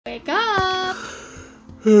Wake up!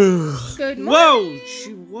 Good morning! Whoa!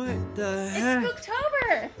 What the heck? It's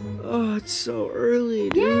October! Oh, it's so early,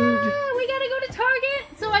 dude. Yeah, we gotta go to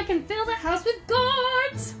Target so I can fill the house with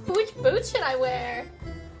gourds! Which boots should I wear?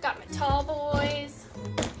 Got my tall boys.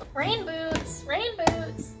 Rain boots,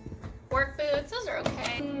 work boots, those are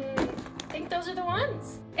okay. I think those are the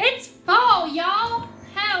ones. It's fall, y'all!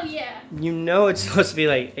 Hell yeah! You know it's supposed to be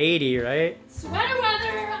like 80, right? Sweater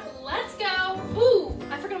weather, let's go! Ooh,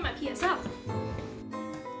 I forgot my PSL.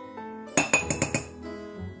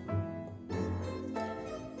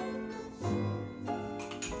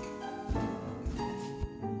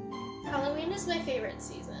 Halloween is my favorite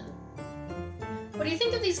season. What do you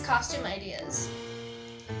think of these costume ideas?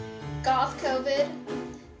 Goth COVID,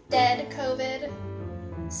 dead COVID,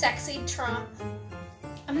 sexy Trump.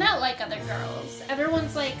 I'm not like other girls.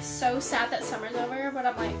 Everyone's like so sad that summer's over, but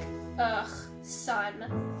I'm like, ugh, sun.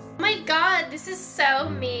 Oh my god, this is so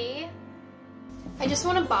me. I just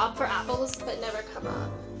want to bob for apples, but never come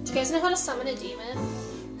up. Do you guys know how to summon a demon?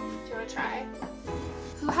 Do you want to try?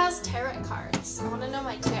 Who has tarot cards? I want to know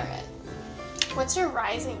my tarot. What's your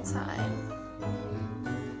rising sign?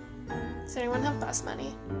 Does anyone have bus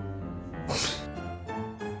money?